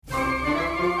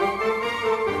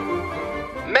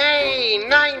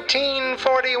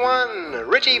1941,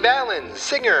 Ritchie Valens,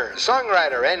 singer,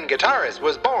 songwriter, and guitarist,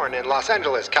 was born in Los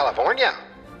Angeles, California.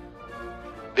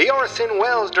 The Orson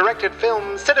Welles directed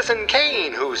film Citizen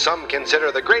Kane, who some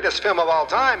consider the greatest film of all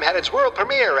time, had its world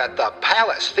premiere at the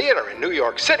Palace Theater in New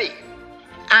York City.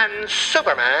 And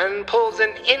Superman pulls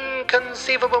an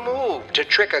inconceivable move to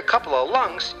trick a couple of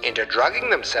lunks into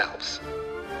drugging themselves.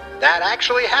 That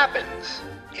actually happens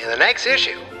in the next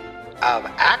issue of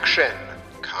Action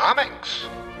Comics.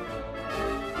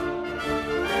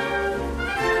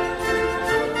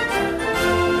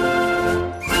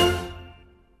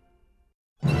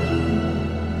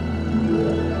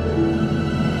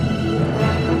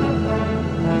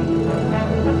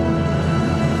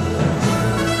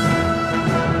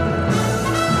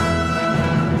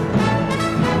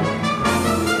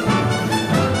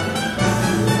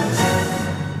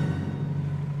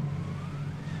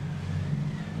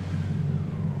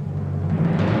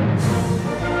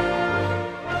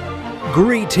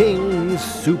 Greetings,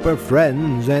 super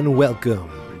friends, and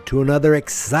welcome to another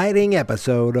exciting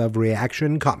episode of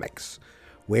Reaction Comics,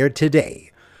 where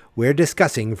today we're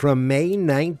discussing from May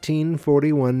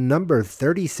 1941, number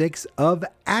 36 of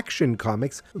Action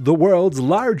Comics, the world's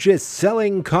largest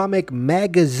selling comic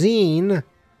magazine.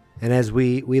 And as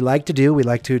we like to do, we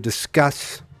like to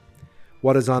discuss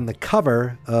what is on the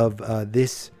cover of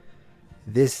this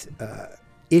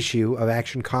issue of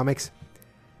Action Comics.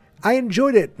 I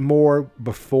enjoyed it more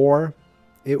before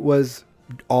it was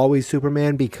always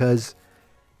Superman because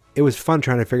it was fun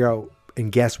trying to figure out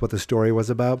and guess what the story was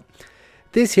about.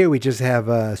 This here we just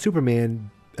have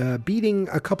Superman beating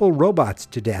a couple robots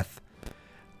to death.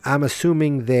 I'm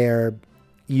assuming they're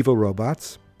evil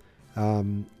robots,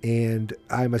 and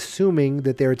I'm assuming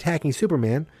that they're attacking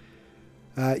Superman.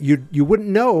 You wouldn't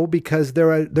know because there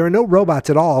are no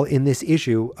robots at all in this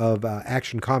issue of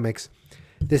Action Comics.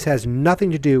 This has nothing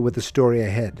to do with the story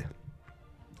ahead.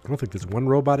 I don't think there's one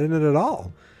robot in it at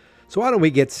all. So why don't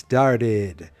we get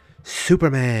started?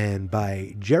 Superman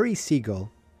by Jerry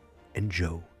Siegel and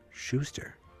Joe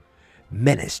Shuster.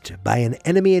 Menaced by an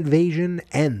enemy invasion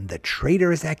and the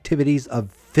traitorous activities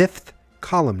of fifth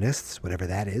columnists, whatever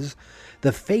that is,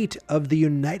 the fate of the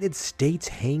United States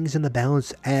hangs in the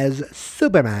balance as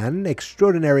Superman,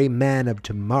 extraordinary man of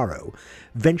tomorrow,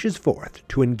 ventures forth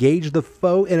to engage the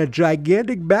foe in a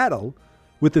gigantic battle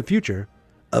with the future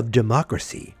of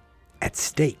democracy at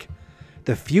stake.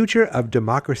 The future of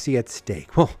democracy at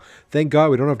stake. Well, thank God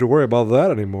we don't have to worry about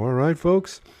that anymore, right,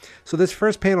 folks? So this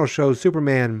first panel shows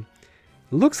Superman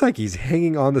looks like he's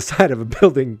hanging on the side of a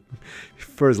building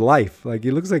for his life. Like,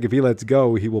 he looks like if he lets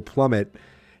go, he will plummet.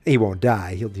 He won't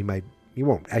die. He'll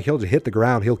just hit the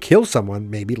ground. He'll kill someone,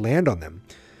 maybe land on them,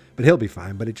 but he'll be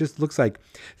fine. But it just looks like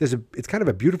it's kind of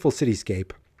a beautiful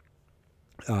cityscape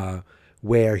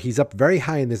where he's up very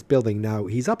high in this building. Now,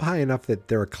 he's up high enough that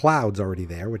there are clouds already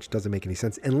there, which doesn't make any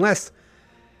sense unless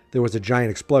there was a giant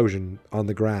explosion on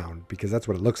the ground, because that's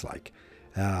what it looks like.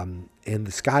 And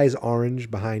the sky's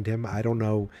orange behind him. I don't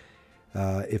know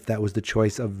if that was the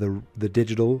choice of the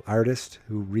digital artist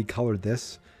who recolored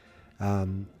this.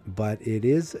 But it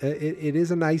is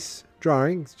a nice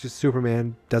drawing. It's just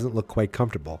Superman doesn't look quite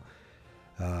comfortable.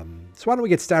 So why don't we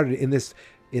get started in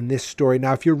this story?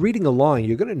 Now, if you're reading along,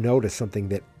 you're going to notice something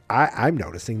that I'm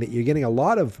noticing, that you're getting a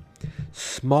lot of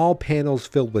small panels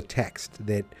filled with text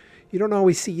that you don't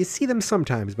always see. You see them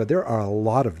sometimes, but there are a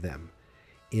lot of them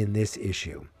in this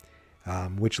issue,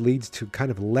 which leads to kind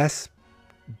of less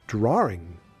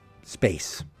drawing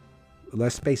space,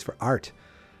 less space for art.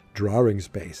 Drawing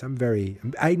space.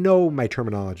 I know my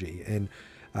terminology, and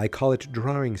I call it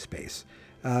drawing space.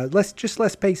 Less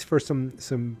space for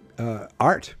some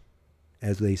art,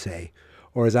 as they say,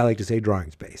 or as I like to say,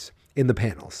 drawing space in the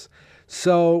panels.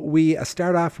 So we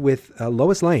start off with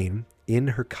Lois Lane in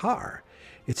her car.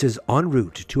 It says, en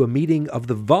route to a meeting of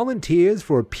the Volunteers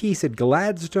for Peace at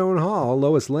Gladstone Hall,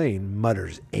 Lois Lane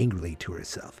mutters angrily to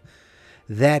herself,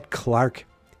 "That Clark,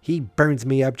 he burns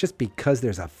me up just because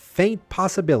there's a faint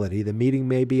possibility the meeting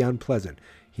may be unpleasant.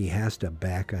 He has to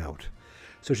back out."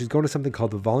 So she's going to something called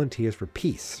the Volunteers for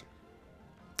Peace.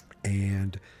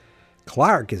 And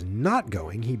Clark is not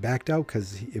going. He backed out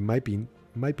because it might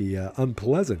be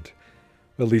unpleasant.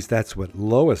 At least that's what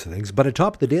Lois thinks. But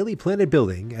atop the Daily Planet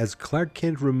building, as Clark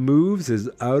Kent removes his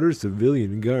outer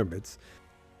civilian garments,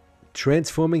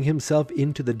 transforming himself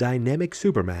into the dynamic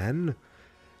Superman,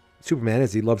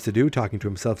 as he loves to do, talking to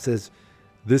himself, says,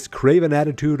 "This craven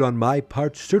attitude on my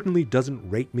part certainly doesn't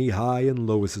rate me high in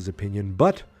Lois's opinion,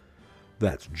 but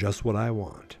that's just what I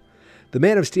want. The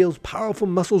Man of Steel's powerful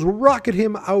muscles rocket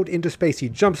him out into space. He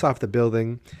jumps off the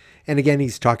building. And again,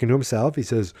 he's talking to himself. He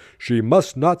says, "She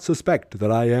must not suspect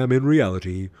that I am in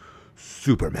reality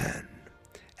Superman."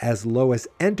 As Lois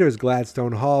enters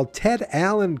Gladstone Hall, Ted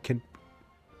Allen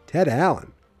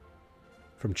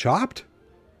from Chopped?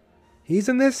 He's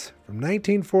in this? From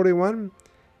 1941?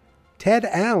 Ted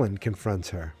Allen confronts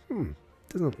her.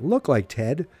 Doesn't look like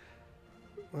Ted.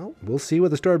 Well, we'll see what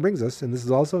the story brings us. And this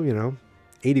is also,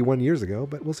 81 years ago,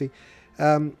 but we'll see.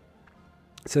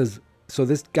 Says, so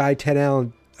this guy, Ted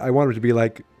Allen, I want him to be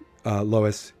like,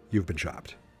 Lois, you've been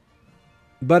chopped.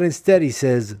 But instead he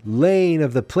says, "Lane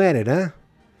of the planet, huh?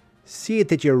 See it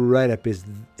that your write-up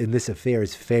in this affair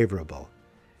is favorable."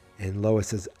 And Lois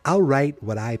says, "I'll write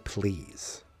what I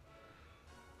please."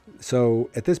 So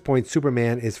at this point,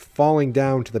 Superman is falling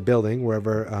down to the building,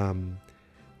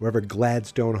 wherever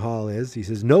Gladstone Hall is. He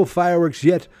says, "No fireworks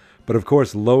yet, but of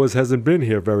course Lois hasn't been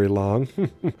here very long."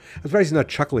 I'm surprised he's not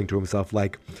chuckling to himself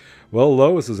like, well,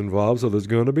 Lois is involved, so there's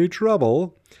going to be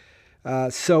trouble.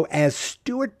 So as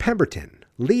Stuart Pemberton,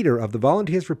 leader of the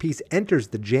Volunteers for Peace, enters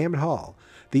the jammed hall,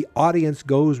 the audience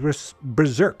goes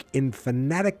berserk in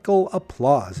fanatical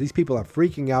applause. These people are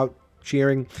freaking out,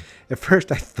 cheering. At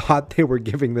first, I thought they were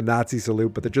giving the Nazi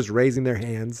salute, but they're just raising their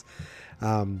hands.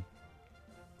 It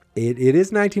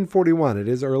is 1941. It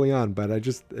is early on, but I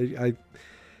got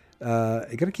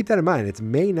to keep that in mind. It's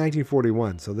May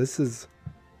 1941, so this is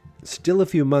still a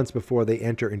few months before they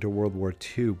enter into World War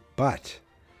II. But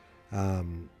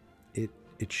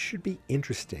it should be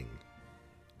interesting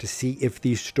to see if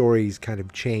these stories kind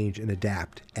of change and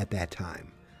adapt at that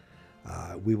time.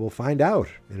 We will find out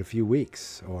in a few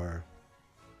weeks or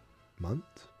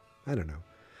months. I don't know.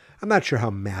 I'm not sure how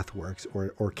math works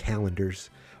or calendars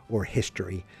or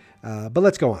history. But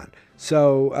let's go on.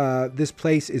 So this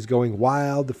place is going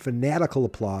wild, fanatical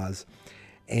applause.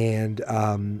 And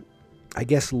I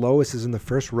guess Lois is in the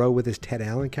first row with this Ted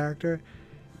Allen character.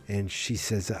 And she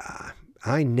says,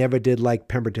 "I never did like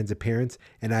Pemberton's appearance,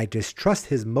 and I distrust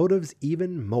his motives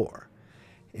even more."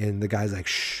 And the guy's like,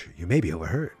 "Shh, you may be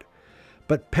overheard."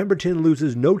 But Pemberton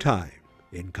loses no time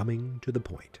in coming to the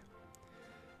point.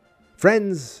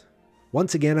 "Friends,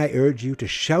 once again I urge you to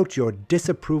shout your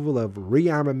disapproval of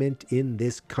rearmament in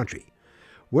this country.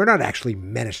 We're not actually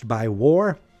menaced by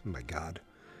war." Oh my God,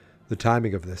 the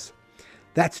timing of this.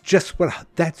 That's just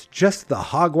the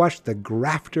hogwash the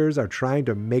grafters are trying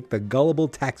to make the gullible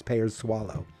taxpayers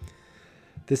swallow.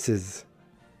 This is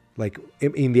like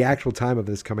in the actual time of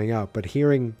this coming out, but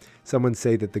hearing someone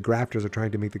say that the grafters are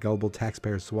trying to make the gullible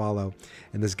taxpayers swallow,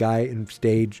 and this guy on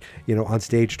stage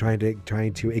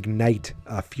trying to ignite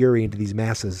fury into these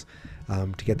masses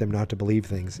to get them not to believe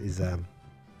things is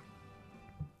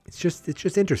it's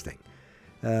just interesting.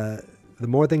 The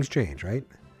more things change, right?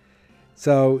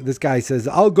 So this guy says,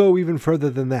 "I'll go even further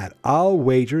than that. I'll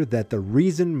wager that the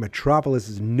reason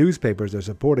Metropolis's newspapers are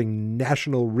supporting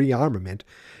national rearmament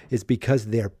is because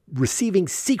they're receiving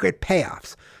secret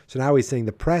payoffs." So now he's saying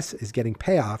the press is getting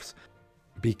payoffs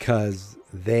because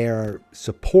they're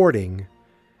supporting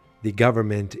the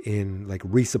government in like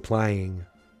resupplying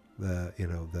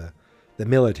the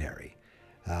military,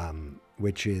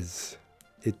 which is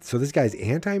it. So this guy's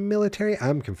anti-military.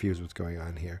 I'm confused what's going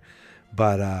on here,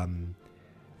 but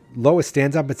Lois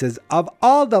stands up and says, "Of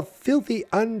all the filthy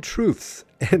untruths,"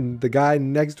 and the guy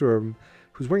next to him,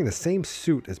 who's wearing the same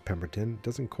suit as Pemberton,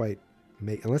 doesn't quite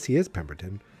make, unless he is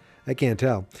Pemberton, I can't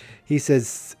tell. He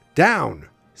says,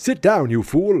 "Sit down, you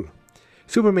fool."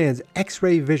 Superman's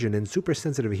X-ray vision and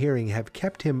super-sensitive hearing have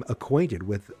kept him acquainted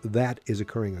with all that is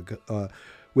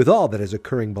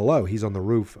occurring below. He's on the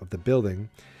roof of the building,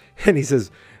 and he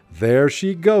says, "There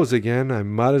she goes again. I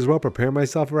might as well prepare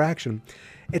myself for action."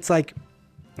 It's like,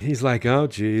 he's like, oh,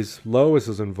 geez, Lois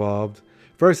is involved.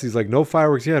 First, he's like, no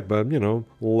fireworks yet, but,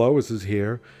 Lois is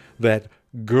here, that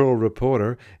girl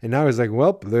reporter. And now he's like,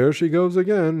 well, there she goes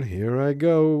again. Here I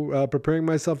go, preparing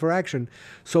myself for action.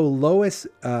 So Lois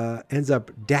ends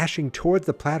up dashing towards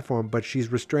the platform, but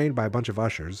she's restrained by a bunch of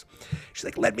ushers. She's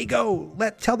like, "Let me go.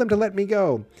 Tell them to let me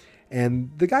go." And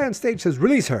the guy on stage says,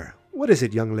 "Release her. What is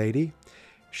it, young lady?"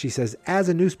 She says, "As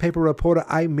a newspaper reporter,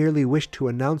 I merely wish to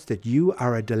announce that you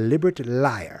are a deliberate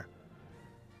liar."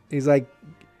 He's like,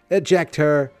 "Eject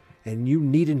her, and you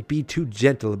needn't be too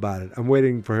gentle about it." I'm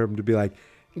waiting for him to be like,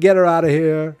 "Get her out of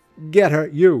here. Get her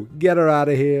out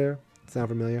of here." Sound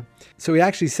familiar? So he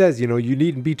actually says, you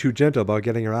needn't be too gentle about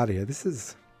getting her out of here. This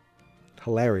is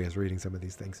hilarious reading some of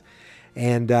these things.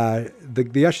 And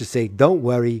the ushers say, "Don't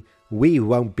worry, we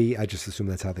won't be." I just assume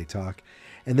that's how they talk.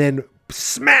 And then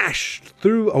smash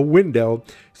through a window.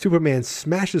 Superman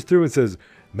smashes through and says,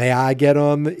 "May I get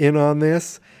in on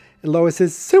this?" And Lois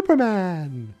says,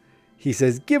 Superman! He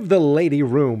says, give the lady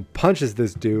room, punches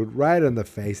this dude right in the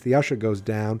face. The usher goes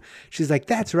down. She's like,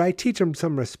 that's right, teach him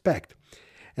some respect.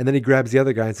 And then he grabs the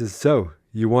other guy and says, so,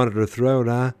 you wanted her thrown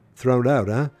out,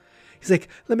 huh? He's like,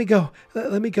 let me go,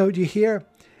 do you hear?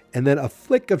 And then a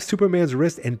flick of Superman's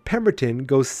wrist and Pemberton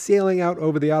goes sailing out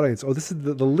over the audience. Oh, this is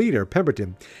the leader,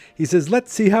 Pemberton. He says,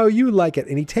 let's see how you like it.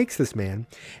 And he takes this man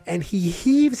and he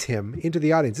heaves him into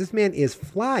the audience. This man is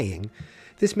flying.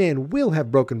 This man will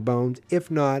have broken bones,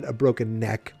 if not a broken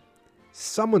neck.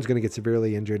 Someone's going to get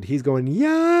severely injured. He's going,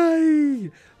 yay!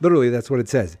 Literally, that's what it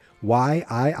says.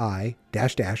 Y-I-I,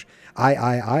 dash, dash,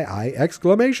 I,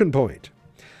 exclamation point.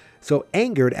 So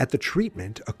angered at the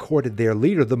treatment accorded their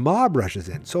leader, the mob rushes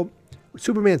in. So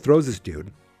Superman throws this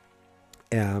dude.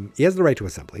 He has the right to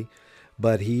assembly,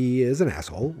 but he is an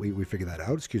asshole. We figured that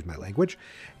out. Excuse my language.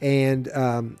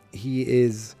 And he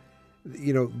is...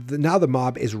 now the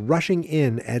mob is rushing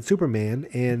in at Superman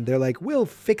and they're like, we'll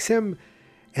fix him.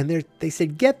 And they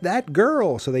said, get that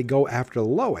girl. So they go after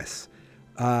Lois.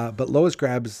 But Lois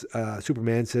grabs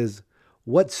Superman and says,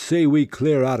 what say we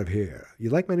clear out of here? You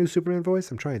like my new Superman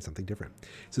voice? I'm trying something different.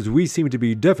 Says, we seem to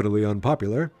be definitely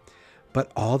unpopular,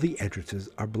 but all the entrances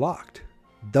are blocked.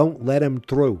 Don't let him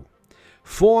through.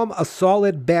 Form a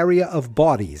solid barrier of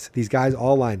bodies. These guys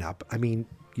all line up. I mean,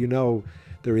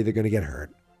 they're either going to get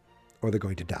hurt or they're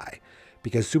going to die,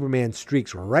 because Superman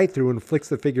streaks right through and flicks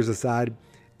the figures aside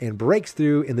and breaks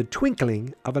through in the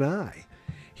twinkling of an eye.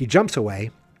 He jumps away,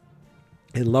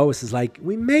 and Lois is like,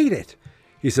 we made it.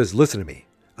 He says, listen to me.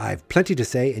 I've plenty to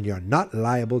say, and you're not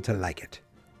liable to like it.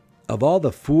 Of all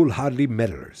the foolhardy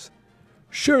meddlers,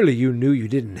 surely you knew you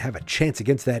didn't have a chance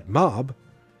against that mob.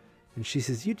 And she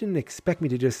says, you didn't expect me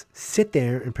to just sit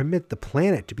there and permit the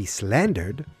planet to be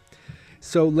slandered.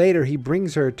 So later he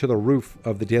brings her to the roof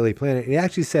of the Daily Planet. And he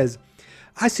actually says,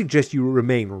 I suggest you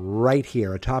remain right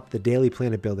here atop the Daily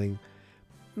Planet building.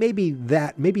 Maybe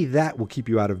that will keep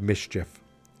you out of mischief.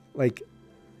 Like,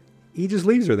 he just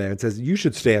leaves her there and says, you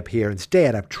should stay up here and stay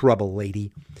out of trouble, lady.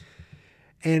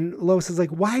 And Lois is like,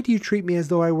 why do you treat me as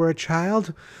though I were a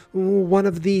child? One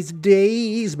of these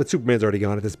days. But Superman's already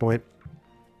gone at this point.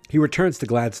 He returns to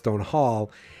Gladstone Hall.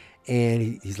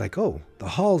 And he's like, oh, the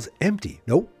hall's empty.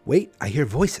 No, wait, I hear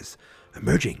voices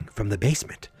emerging from the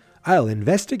basement. I'll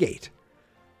investigate.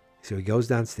 So he goes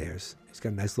downstairs. He's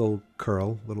got a nice little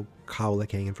curl, little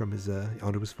cowlick hanging from his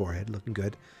onto his forehead, looking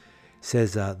good.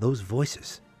 Says, those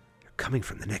voices are coming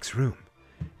from the next room.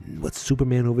 And what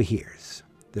Superman overhears,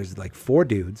 there's like 4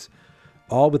 dudes,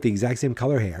 all with the exact same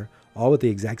color hair, all with the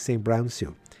exact same brown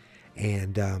suit.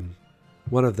 And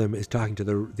one of them is talking to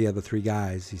the other 3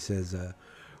 guys. He says,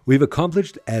 we've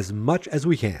accomplished as much as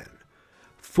we can,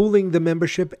 fooling the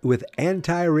membership with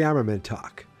anti-rearmament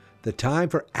talk. The time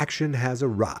for action has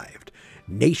arrived.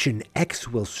 Nation X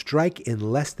will strike in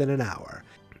less than an hour.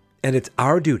 And it's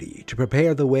our duty to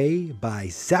prepare the way by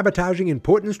sabotaging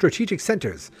important strategic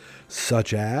centers,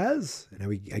 such as...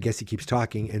 And I guess he keeps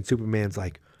talking, and Superman's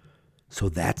like, so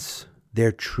that's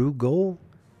their true goal?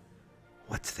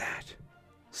 What's that?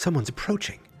 Someone's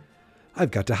approaching.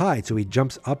 I've got to hide. So he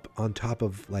jumps up on top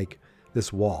of like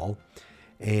this wall,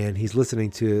 and he's listening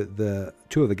to the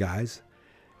 2 of the guys,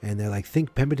 and they're like,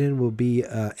 think Pemberton will be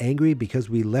angry because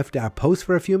we left our post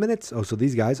for a few minutes? Oh, so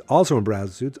these guys, also in brown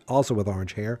suits, also with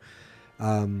orange hair,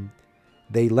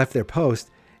 they left their post,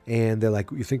 and they're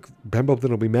like, you think Pemberton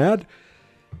will be mad?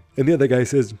 And the other guy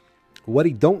says, what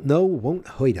he don't know won't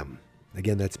hurt him.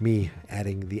 Again, that's me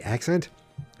adding the accent.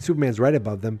 Superman's right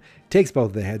above them, takes both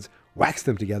of their heads, whacks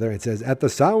them together, and says, at the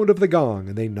sound of the gong,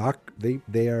 and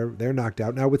they're knocked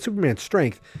out. Now, with Superman's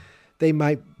strength, they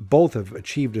might both have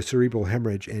achieved a cerebral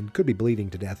hemorrhage and could be bleeding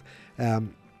to death.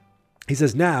 He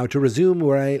says, now to resume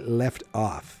where I left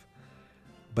off.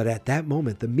 But at that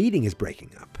moment, the meeting is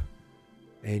breaking up,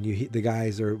 and the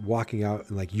guys are walking out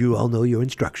and like, you all know your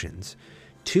instructions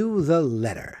to the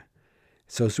letter.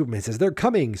 So Superman says, they're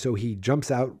coming. So he jumps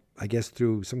out, I guess,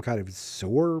 through some kind of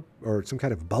sewer or some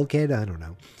kind of bulkhead. I don't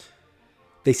know.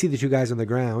 They see the 2 guys on the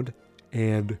ground,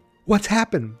 and what's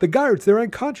happened? The guards, they're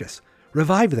unconscious.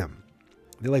 Revive them.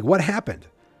 They're like, what happened?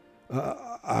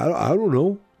 I don't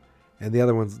know. And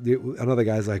another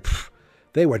guy's like,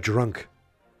 they were drunk.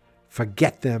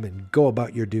 Forget them and go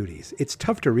about your duties. It's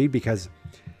tough to read because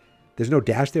there's no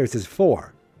dash there. It says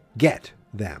 4. Get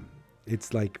them.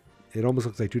 It's like, it almost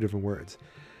looks like 2 different words.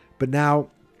 But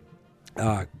now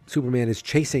Superman is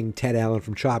chasing Ted Allen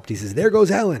from Chopped. He says, there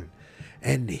goes Allen.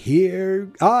 And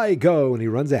here I go. And he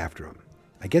runs after him.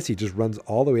 I guess he just runs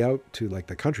all the way out to like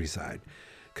the countryside.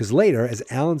 Because later, as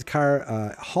Allen's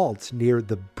car halts near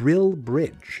the Brill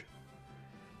Bridge,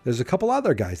 There's a couple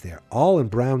other guys there, all in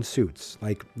brown suits.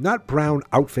 Like, not brown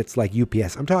outfits like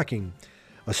UPS. I'm talking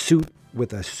a suit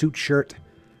with a suit shirt,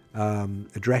 a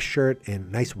dress shirt, and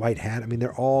a nice white hat. I mean,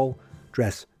 they're all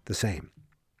dressed the same.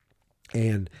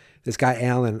 And this guy,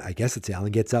 Alan, I guess it's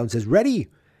Alan, gets out and says, ready.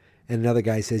 And another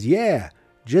guy says, yeah,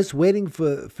 just waiting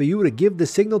for you to give the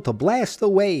signal to blast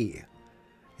away.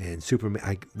 And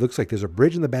Superman, looks like there's a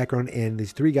bridge in the background, and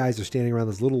these three guys are standing around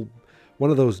this little,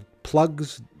 one of those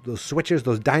plugs, those switches,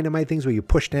 those dynamite things where you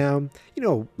push down,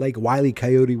 like Wile E.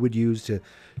 Coyote would use to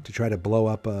try to blow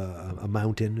up a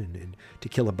mountain and to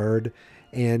kill a bird.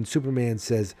 And Superman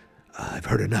says, I've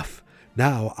heard enough.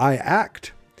 Now I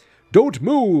act. Don't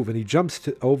move. And he jumps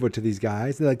over to these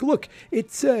guys. They're like, look,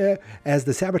 it's as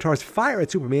the saboteurs fire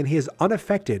at Superman, he is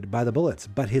unaffected by the bullets,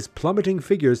 but his plummeting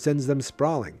figure sends them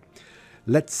sprawling.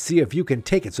 Let's see if you can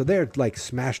take it. So they're like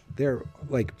smashed. They're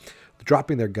like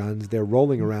dropping their guns. They're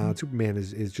rolling around. Superman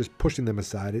is just pushing them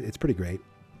aside. It's pretty great.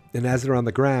 And as they're on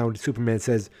the ground, Superman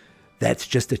says, that's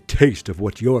just a taste of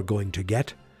what you're going to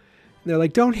get. And they're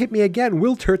like, don't hit me again.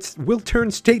 We'll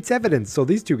turn state's evidence. So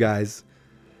these two guys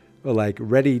are like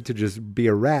ready to just be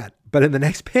a rat. But in the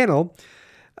next panel,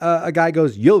 a guy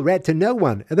goes, you'll rat to no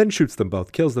one. And then shoots them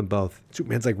both, kills them both.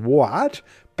 Superman's like, what?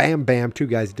 Bam, bam, two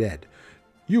guys dead.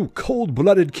 You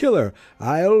cold-blooded killer.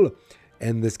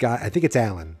 And this guy, I think it's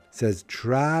Alan, says,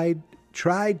 tried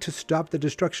to stop the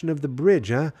destruction of the bridge,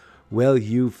 huh? Well,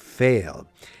 you failed.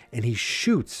 And he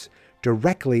shoots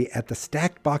directly at the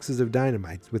stacked boxes of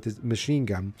dynamite with his machine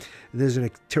gun. And there's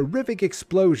a terrific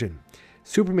explosion.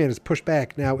 Superman is pushed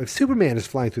back. Now, if Superman is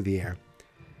flying through the air,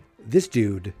 this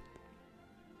dude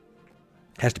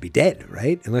has to be dead,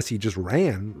 right? Unless he just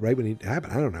ran right when it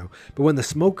happened. I don't know. But when the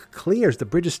smoke clears, the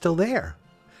bridge is still there.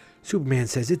 Superman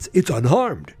says it's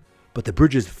unharmed, but the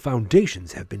bridge's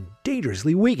foundations have been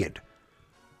dangerously weakened.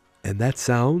 And that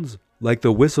sounds like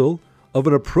the whistle of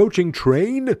an approaching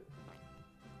train.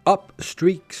 Up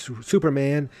streaks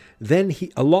Superman. Then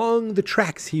along the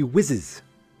tracks he whizzes.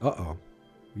 Uh-oh.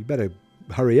 We better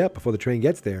hurry up before the train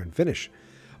gets there and finish.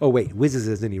 Oh, wait, whizzes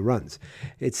as in he runs.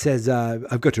 It says,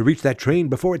 I've got to reach that train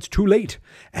before it's too late.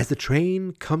 As the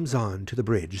train comes on to the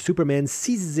bridge, Superman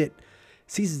seizes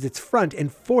its front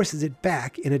and forces it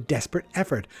back in a desperate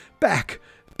effort. Back.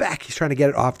 He's trying to get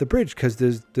it off the bridge because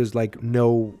there's like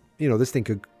no, this thing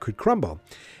could crumble.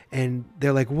 And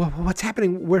they're like, what's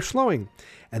happening? We're slowing.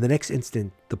 And the next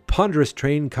instant, the ponderous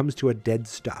train comes to a dead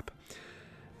stop.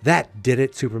 That did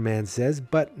it, Superman says,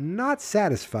 but not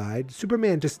satisfied.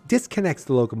 Superman just disconnects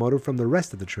the locomotive from the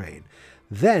rest of the train.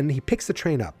 Then he picks the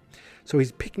train up. So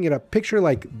he's picking it up. Picture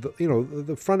like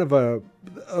the front of an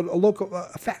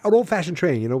old-fashioned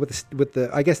train, with the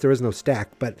I guess there is no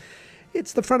stack, but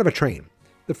it's the front of a train,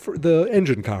 the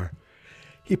engine car.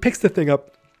 He picks the thing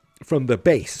up from the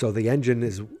base, so the engine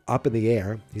is up in the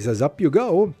air. He says, "Up you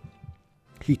go."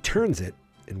 He turns it,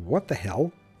 and what the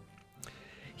hell?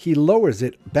 He lowers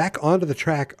it back onto the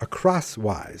track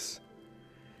acrosswise.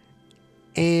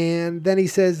 And then he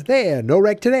says, there, no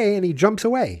wreck today, and he jumps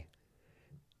away.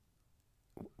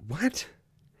 What?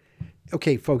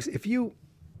 Okay, folks, if you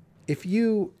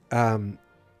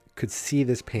could see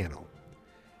this panel,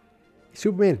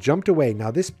 Superman jumped away.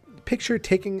 Now, this picture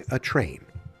taking a train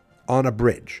on a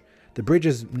bridge. The bridge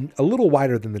is a little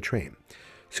wider than the train.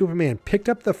 Superman picked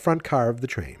up the front car of the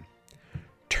train,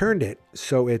 turned it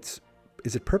so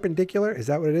is it perpendicular? Is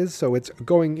that what it is? So it's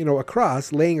going,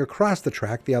 across, laying across the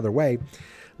track the other way,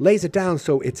 lays it down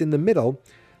so it's in the middle.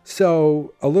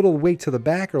 So a little weight to the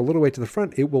back or a little weight to the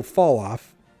front, it will fall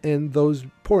off and those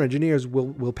poor engineers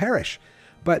will perish.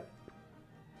 But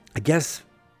I guess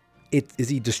is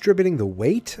he distributing the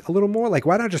weight a little more? Like,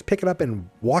 why not just pick it up and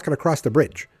walk it across the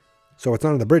bridge so it's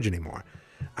not on the bridge anymore?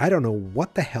 I don't know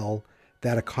what the hell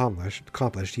that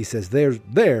accomplished. He says,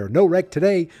 there, no wreck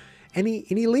today. And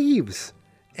he leaves,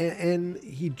 and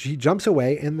he jumps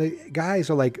away, and the guys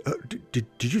are like, did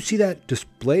you see that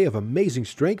display of amazing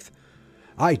strength?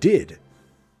 I did.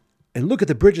 And look at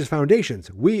the bridge's foundations.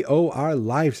 We owe our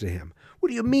lives to him. What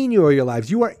do you mean you owe your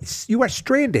lives? You are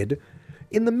stranded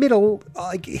in the middle,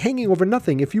 like hanging over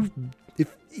nothing.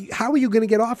 How are you going to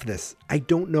get off this? I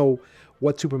don't know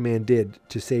what Superman did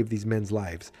to save these men's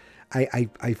lives.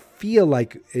 I feel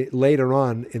like later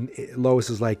on, Lois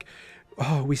is like,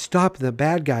 oh, we stopped the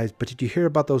bad guys, but did you hear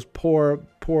about those poor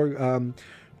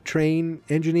train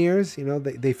engineers?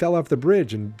 They fell off the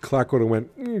bridge, and Clark would have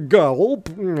went, gulp,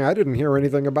 I didn't hear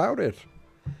anything about it.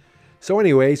 So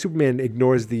anyway, Superman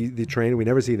ignores the train. We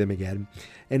never see them again.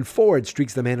 And Ford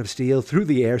streaks the Man of Steel through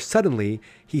the air. Suddenly,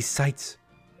 he sights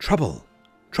trouble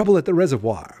at the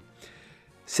reservoir.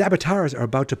 Saboteurs are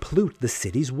about to pollute the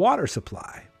city's water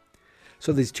supply.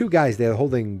 So these two guys, they're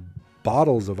holding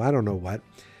bottles of I don't know what.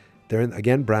 They're in,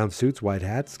 again, brown suits, white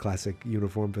hats, classic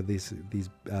uniform for these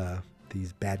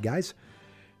bad guys.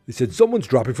 They said, someone's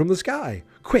dropping from the sky.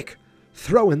 Quick,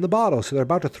 throw in the bottle. So they're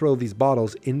about to throw these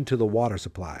bottles into the water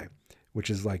supply, which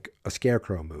is like a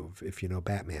scarecrow move, if you know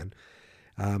Batman.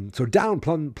 So down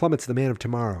plummets the Man of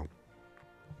Tomorrow.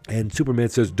 And Superman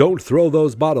says, don't throw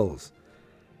those bottles.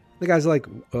 The guy's like,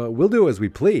 we'll do as we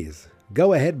please.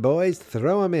 Go ahead, boys,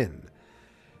 throw them in.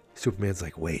 Superman's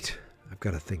like, wait, I've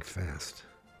got to think fast.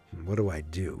 What do I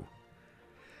do?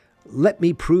 Let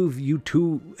me prove you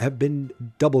two have been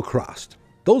double-crossed.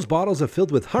 Those bottles are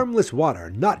filled with harmless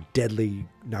water, not deadly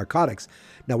narcotics.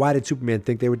 Now, why did Superman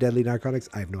think they were deadly narcotics?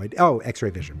 I have no idea. Oh, X-ray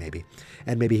vision, maybe.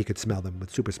 And maybe he could smell them with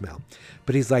super smell.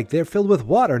 But he's like, they're filled with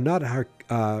water, not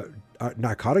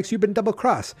narcotics. You've been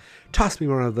double-crossed. Toss me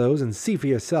one of those and see for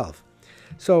yourself.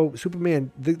 So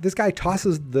Superman, this guy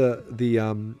tosses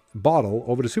the bottle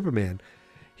over to Superman.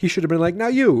 He should have been like, now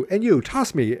you, and you,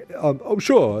 toss me. Oh,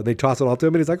 sure. And they toss it all to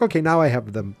him, and he's like, okay, now I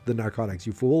have the narcotics,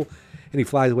 you fool. And he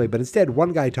flies away. But instead,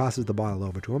 one guy tosses the bottle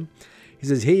over to him. He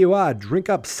says, here you are, drink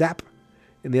up, sap.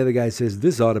 And the other guy says,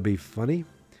 this ought to be funny.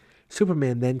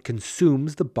 Superman then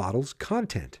consumes the bottle's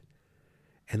content.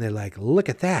 And they're like, look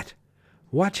at that.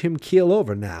 Watch him keel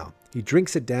over now. He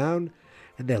drinks it down,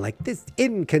 and they're like, this is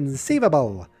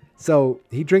inconceivable. So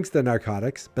he drinks the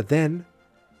narcotics, but then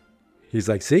he's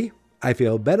like, see? I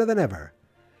feel better than ever.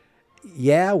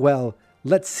 Yeah, well,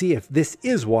 let's see if this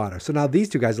is water. So now these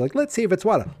two guys are like, let's see if it's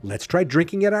water. Let's try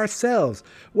drinking it ourselves.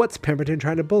 What's Pemberton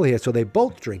trying to bully here? So they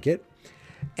both drink it.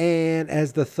 And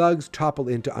as the thugs topple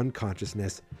into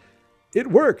unconsciousness, it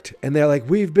worked. And they're like,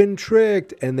 we've been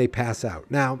tricked. And they pass out.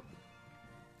 Now,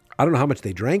 I don't know how much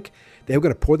they drank. They were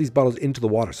going to pour these bottles into the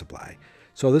water supply.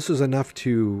 So this was enough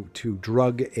to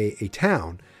drug a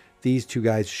town. These two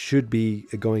guys should be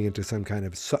going into some kind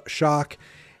of shock.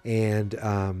 And,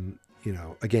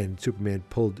 again, Superman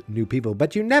pulled new people.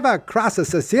 But you never cross a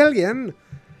Sicilian.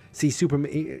 See, Superman,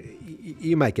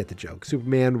 you might get the joke.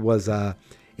 Superman was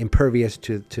impervious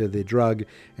to the drug.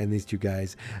 And these two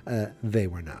guys, they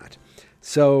were not.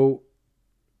 So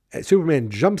Superman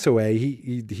jumps away.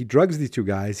 He drugs these two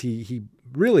guys. He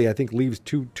really, I think, leaves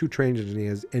two trained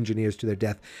engineers to their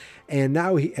death. And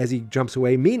now, as he jumps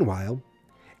away, meanwhile,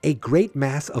 a great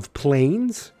mass of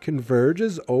planes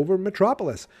converges over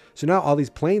Metropolis. So now all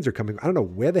these planes are coming. I don't know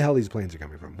where the hell these planes are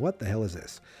coming from. What the hell is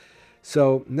this?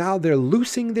 So now they're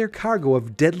loosing their cargo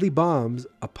of deadly bombs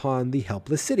upon the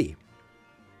helpless city.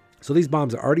 So these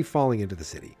bombs are already falling into the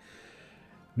city.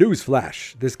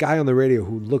 Newsflash, this guy on the radio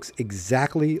who looks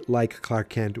exactly like Clark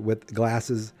Kent with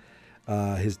glasses,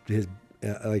 his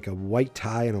like a white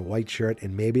tie and a white shirt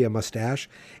and maybe a mustache.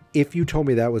 If you told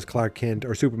me that was Clark Kent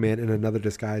or Superman in another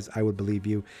disguise, I would believe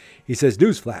you. He says,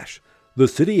 newsflash, the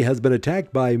city has been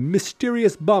attacked by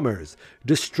mysterious bombers.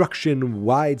 Destruction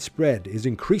widespread is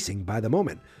increasing by the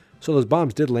moment. So those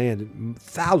bombs did land.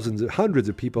 Thousands, hundreds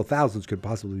of people, thousands could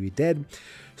possibly be dead.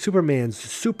 Superman's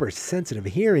super sensitive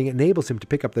hearing enables him to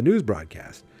pick up the news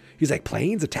broadcast. He's like,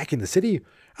 planes attacking the city?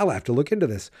 I'll have to look into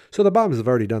this. So the bombs have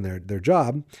already done their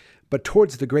job. But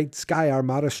towards the great sky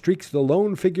armada streaks the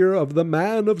lone figure of the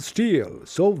Man of Steel,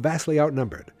 so vastly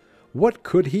outnumbered. What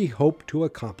could he hope to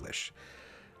accomplish?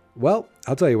 Well,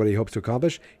 I'll tell you what he hopes to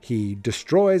accomplish. He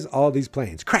destroys all these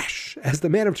planes. Crash! As the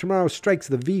Man of Tomorrow strikes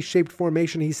the V-shaped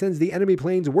formation, he sends the enemy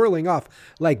planes whirling off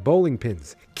like bowling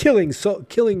pins, killing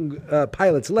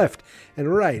pilots left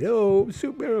and right. Oh,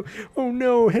 Superman! Oh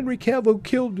no, Henry Cavill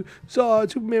killed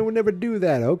Zod. Superman would never do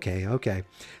that. Okay.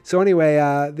 So anyway,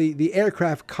 the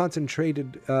aircraft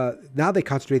concentrated. Now they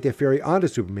concentrate their fury onto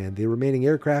Superman. The remaining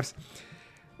aircrafts,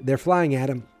 they're flying at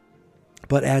him.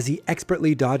 But as he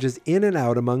expertly dodges in and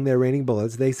out among their raining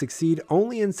bullets, they succeed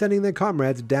only in sending their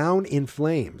comrades down in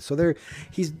flames. So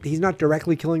he's not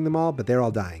directly killing them all, but they're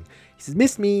all dying. He says,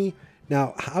 miss me.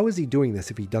 Now, how is he doing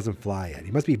this if he doesn't fly yet?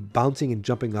 He must be bouncing and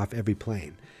jumping off every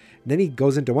plane. And then he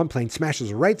goes into one plane,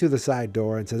 smashes right through the side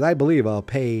door, and says, I believe I'll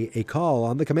pay a call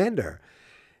on the commander.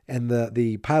 And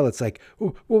the pilot's like,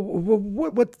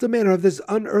 what the manner of this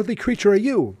unearthly creature are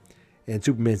you? And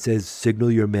Superman says,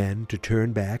 signal your men to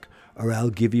turn back, or I'll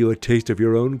give you a taste of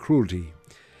your own cruelty.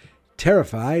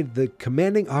 Terrified, the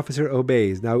commanding officer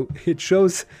obeys. Now, it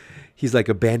shows he's like,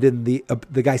 abandon the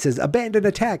guy says, abandon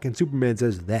attack. And Superman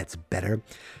says, that's better.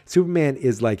 Superman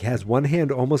is like, has one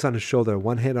hand almost on his shoulder,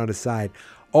 one hand on his side,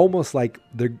 almost like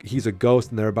he's a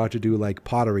ghost and they're about to do like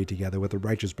pottery together with the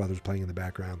Righteous Brothers playing in the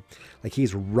background. Like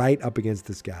he's right up against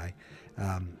this guy.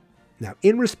 Now,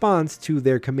 in response to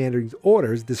their commander's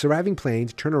orders, the surviving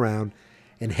planes turn around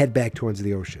and head back towards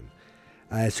the ocean.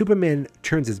 Superman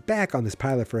turns his back on this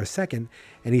pilot for a second,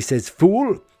 and he says,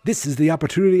 "Fool, this is the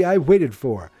opportunity I waited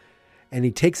for." And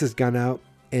he takes his gun out,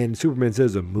 and Superman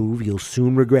says, "A move you'll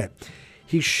soon regret."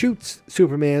 He shoots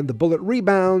Superman, the bullet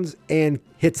rebounds and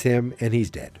hits him, and he's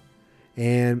dead.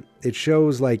 And it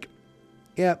shows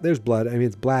there's blood. I mean,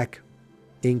 it's black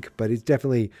ink, but it's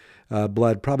definitely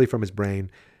blood, probably from his brain.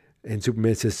 And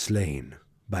Superman says, "Slain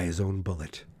by his own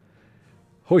bullet.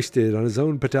 Hoisted on his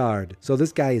own petard." So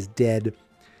this guy is dead.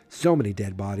 So many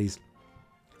dead bodies.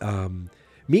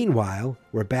 Meanwhile,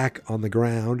 we're back on the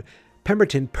ground.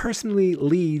 Pemberton personally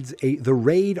leads the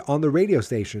raid on the radio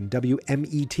station,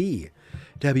 WMET.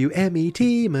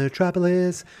 WMET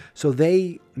Metropolis. So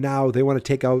they want to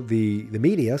take out the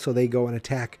media, so they go and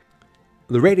attack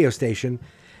the radio station.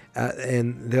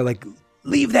 And they're like,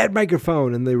 "Leave that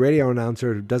microphone." And the radio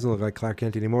announcer, who doesn't look like Clark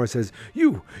Kent anymore, says,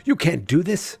 You can't do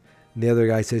this." And the other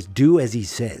guy says, "Do as he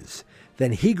says."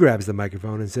 Then he grabs the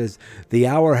microphone and says, "The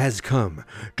hour has come.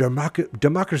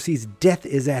 Democracy's death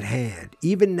is at hand.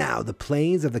 Even now, the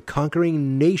planes of the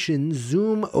conquering nation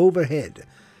zoom overhead.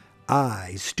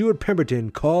 I, Stuart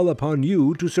Pemberton, call upon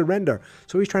you to surrender."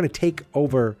 So he's trying to take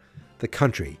over the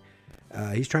country.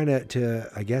 He's trying to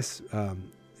I guess,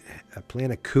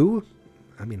 plan a coup.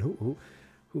 I mean,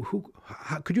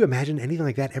 how could you imagine anything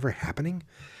like that ever happening?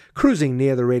 Cruising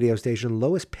near the radio station,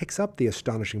 Lois picks up the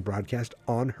astonishing broadcast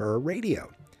on her radio.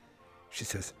 She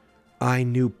says, "I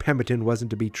knew Pemberton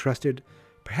wasn't to be trusted.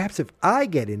 Perhaps if I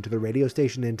get into the radio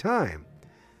station in time."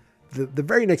 The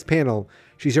very next panel,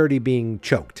 she's already being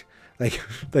choked.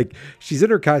 Like she's in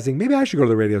her car saying, "Maybe I should go to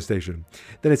the radio station."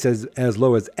 Then it says, as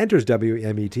Lois enters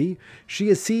WMET, she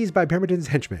is seized by Pemberton's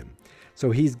henchmen.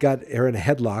 So he's got her in a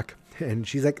headlock, and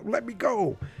she's like, "Let me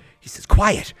go." He says,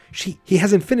 "Quiet. He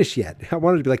hasn't finished yet." I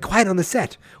wanted to be like, "Quiet on the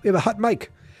set. We have a hot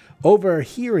mic."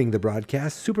 Overhearing the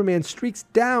broadcast, Superman streaks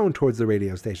down towards the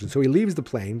radio station. So he leaves the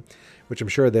plane, which I'm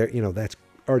sure that's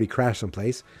already crashed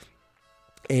someplace.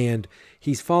 And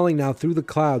he's falling now through the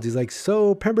clouds. He's like,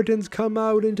 "So Pemberton's come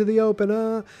out into the open,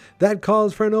 That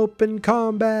calls for an open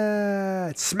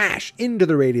combat." Smash into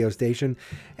the radio station.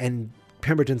 And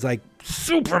Pemberton's like,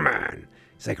 "Superman."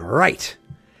 He's like, "Right.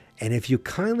 And if you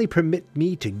kindly permit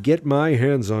me to get my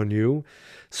hands on you."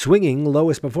 Swinging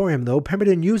Lois before him, though,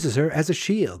 Pemberton uses her as a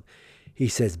shield. He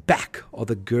says, "Back, or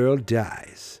the girl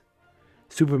dies."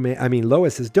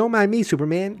 Lois says, "Don't mind me,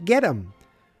 Superman. Get him."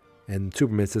 And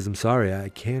Superman says, "I'm sorry, I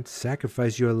can't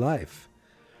sacrifice your life."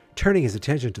 Turning his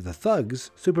attention to the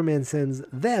thugs, Superman sends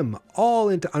them all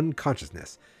into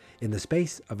unconsciousness in the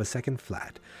space of a second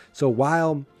flat. So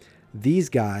while these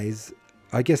guys,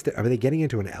 I guess, are they getting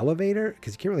into an elevator?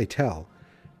 Because you can't really tell.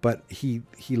 But he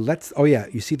lets,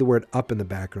 you see the word "up" in the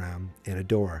background and a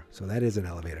door. So that is an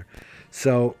elevator.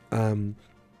 So,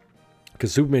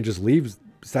 because Superman just leaves,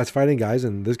 starts fighting guys,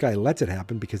 and this guy lets it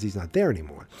happen because he's not there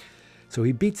anymore. So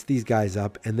he beats these guys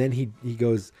up, and then he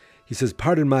says,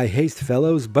 "Pardon my haste,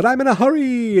 fellows, but I'm in a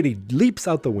hurry," and he leaps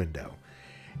out the window.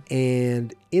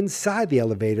 And inside the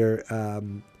elevator,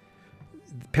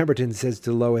 Pemberton says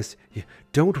to Lois,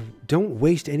 Don't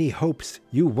waste any hopes.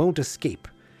 You won't escape."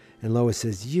 And Lois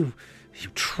says, You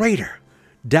traitor."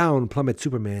 Down plummets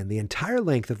Superman the entire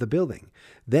length of the building.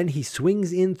 Then he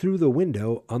swings in through the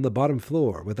window on the bottom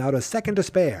floor without a second to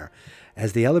spare.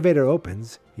 As the elevator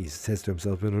opens, he says to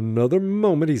himself, "In another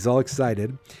moment," he's all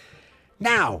excited.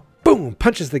 "Now!" Boom!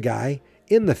 Punches the guy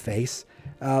in the face.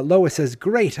 Lois says,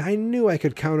 "Great, I knew I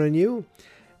could count on you."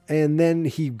 And then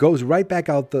he goes right back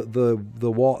out the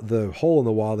wall, the hole in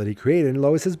the wall that he created. And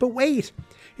Lois says, "But wait."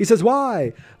 He says,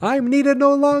 "Why? I'm needed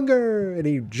no longer." And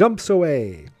he jumps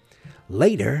away.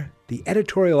 Later, the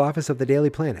editorial office of the Daily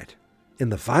Planet. In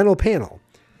the final panel,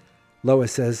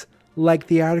 Lois says, "Like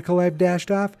the article I've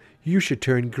dashed off, you should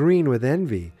turn green with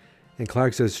envy." And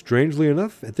Clark says, "Strangely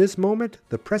enough, at this moment,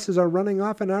 the presses are running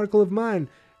off an article of mine,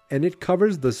 and it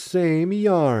covers the same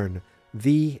yarn."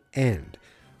 The end.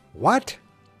 What?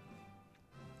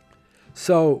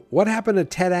 So, what happened to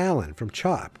Ted Allen from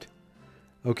Chopped?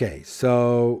 Okay,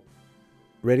 so,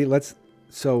 ready?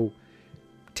 So,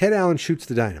 Ted Allen shoots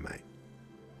the dynamite.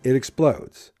 It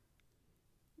explodes.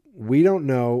 We don't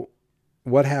know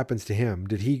what happens to him.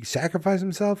 Did he sacrifice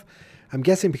himself? I'm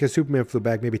guessing because Superman flew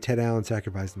back, maybe Ted Allen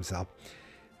sacrificed himself.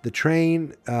 The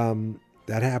train,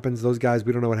 that happens. Those guys,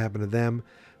 we don't know what happened to them.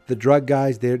 The drug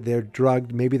guys, they're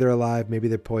drugged. Maybe they're alive. Maybe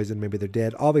they're poisoned. Maybe they're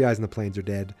dead. All the guys in the planes are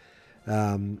dead.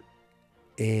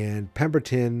 And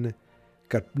Pemberton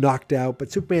got knocked out.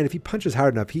 But Superman, if he punches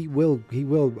hard enough, he will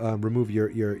remove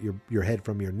your head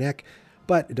from your neck.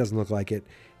 But it doesn't look like it.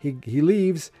 He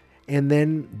leaves, and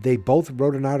then they both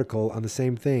wrote an article on the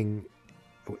same thing.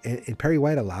 And Perry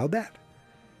White allowed that?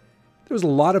 There was a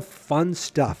lot of fun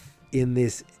stuff in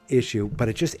this issue, but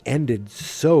it just ended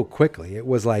so quickly. It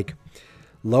was like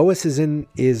Lois is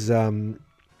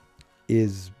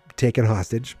taken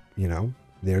hostage. You know,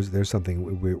 there's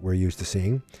something we're used to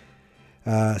seeing.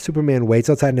 Superman waits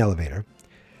outside an elevator,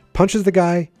 punches the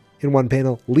guy in one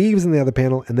panel, leaves in the other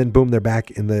panel, and then boom, they're back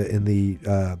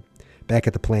back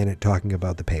at the planet talking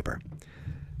about the paper.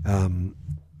 And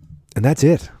that's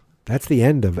it. That's the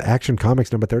end of Action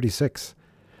Comics number 36,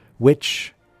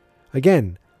 which,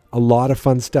 again, a lot of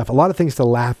fun stuff, a lot of things to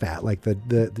laugh at, like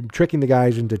the tricking the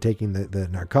guys into taking the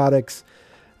narcotics,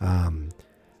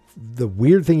 the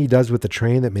weird thing he does with the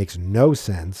train that makes no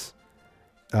sense,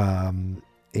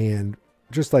 and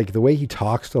just like the way he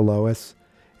talks to Lois,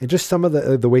 and just some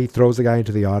of the way he throws the guy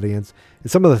into the audience,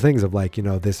 and some of the things of like, you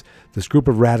know, this group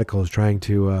of radicals trying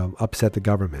to upset the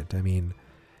government. I mean,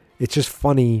 it's just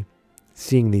funny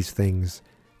seeing these things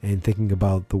and thinking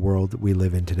about the world that we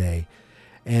live in today.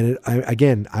 And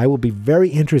I will be very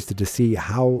interested to see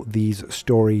how these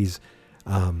stories,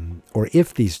 or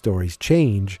if these stories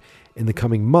change in the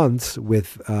coming months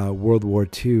with World War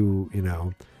II, you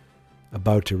know,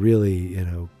 about to really, you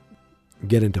know,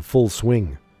 get into full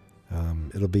swing.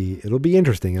 It'll be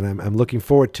interesting, and I'm looking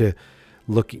forward to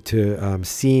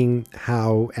seeing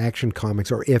how Action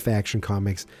Comics, or if Action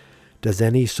Comics does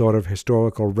any sort of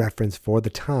historical reference for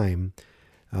the time,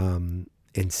 and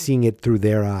seeing it through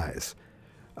their eyes.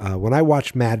 When I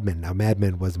watched Mad Men, now Mad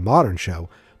Men was a modern show,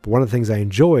 but one of the things I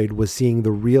enjoyed was seeing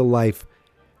the real life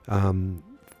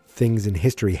things in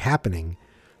history happening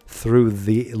through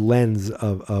the lens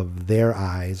of their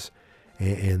eyes,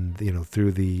 and you know,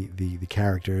 through the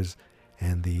characters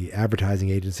and the advertising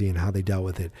agency and how they dealt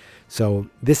with it. So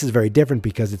this is very different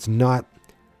because it's not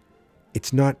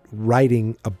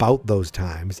writing about those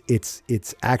times.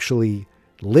 It's actually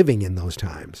living in those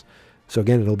times. So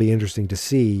again, it'll be interesting to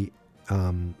see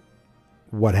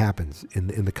what happens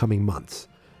in the coming months,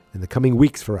 in the coming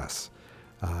weeks for us,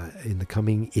 in the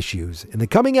coming issues, in the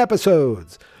coming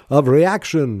episodes of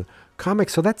Reaction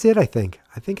Comics. So that's it, I think.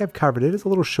 I think I've covered it. It's a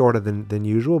little shorter than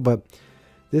usual, but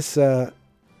this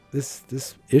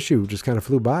issue just kind of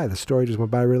flew by. The story just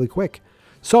went by really quick.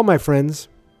 So, my friends,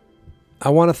 I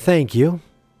want to thank you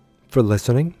for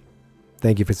listening.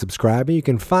 Thank you for subscribing. You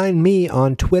can find me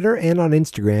on Twitter and on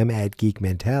Instagram at Geek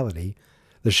Mentality.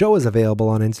 The show is available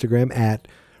on Instagram at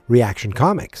Reaction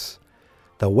Comics.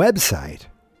 The website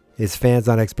is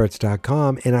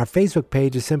fansnotexperts.com, and our Facebook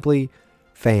page is simply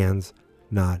Fans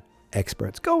Not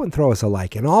Experts. Go and throw us a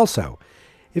like. And also,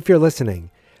 if you're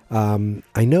listening,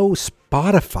 I know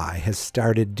Spotify has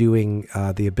started doing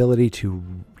the ability to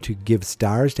give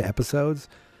stars to episodes.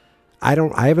 I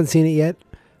haven't seen it yet.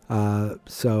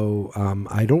 So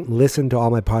I don't listen to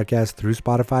all my podcasts through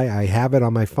Spotify. I have it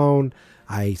on my phone.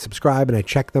 I subscribe and I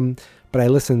check them, but I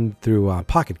listen through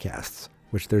Pocket Casts,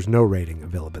 which there's no rating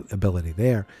ability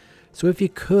there. So if you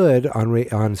could on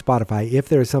Spotify, if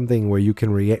there's something where you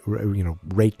can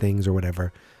rate things or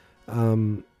whatever,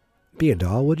 be a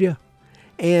doll, would you?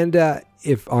 And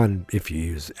if you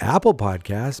use Apple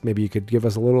Podcasts, maybe you could give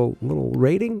us a little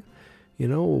rating.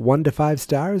 1 to 5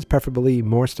 stars, preferably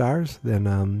more stars. Then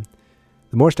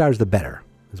the more stars, the better,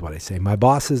 is what I say. My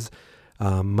bosses,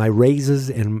 my raises,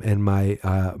 and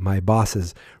my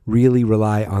bosses really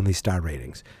rely on these star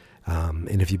ratings.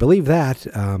 And if you believe that,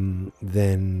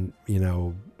 then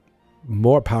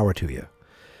more power to you,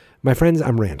 my friends.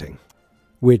 I'm ranting,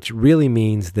 which really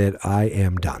means that I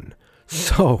am done.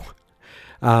 So,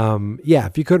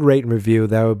 if you could rate and review,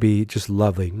 that would be just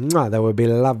lovely. That would be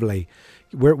lovely.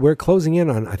 We're closing in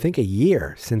on, I think, a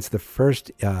year since the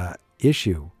first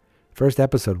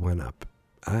episode went up.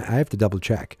 I have to double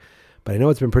check, but I know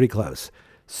it's been pretty close.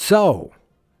 So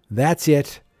that's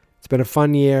it. It's been a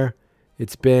fun year.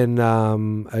 It's been,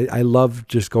 I love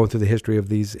just going through the history of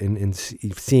these and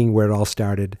seeing where it all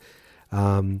started.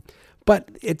 But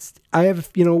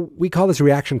we call this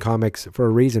Reaction Comics for a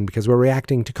reason, because we're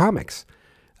reacting to comics.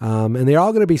 And they're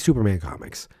all going to be Superman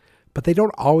comics, but they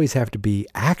don't always have to be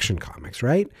Action Comics,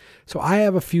 right? So I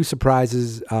have a few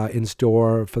surprises in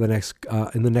store for in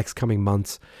the next coming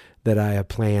months that I have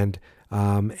planned.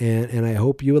 And I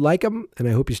hope you would like them, and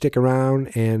I hope you stick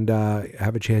around and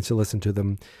have a chance to listen to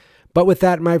them. But with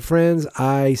that, my friends,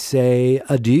 I say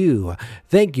adieu.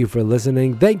 Thank you for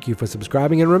listening. Thank you for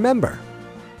subscribing. And remember,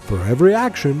 for every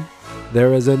action,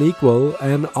 there is an equal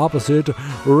and opposite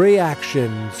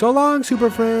reaction. So long, super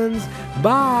friends.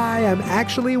 Bye. I'm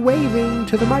actually waving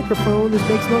to the microphone. This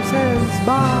makes no sense.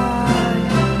 Bye.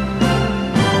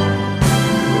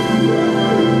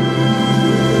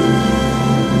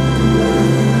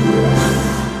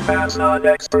 Fans Not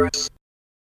Experts.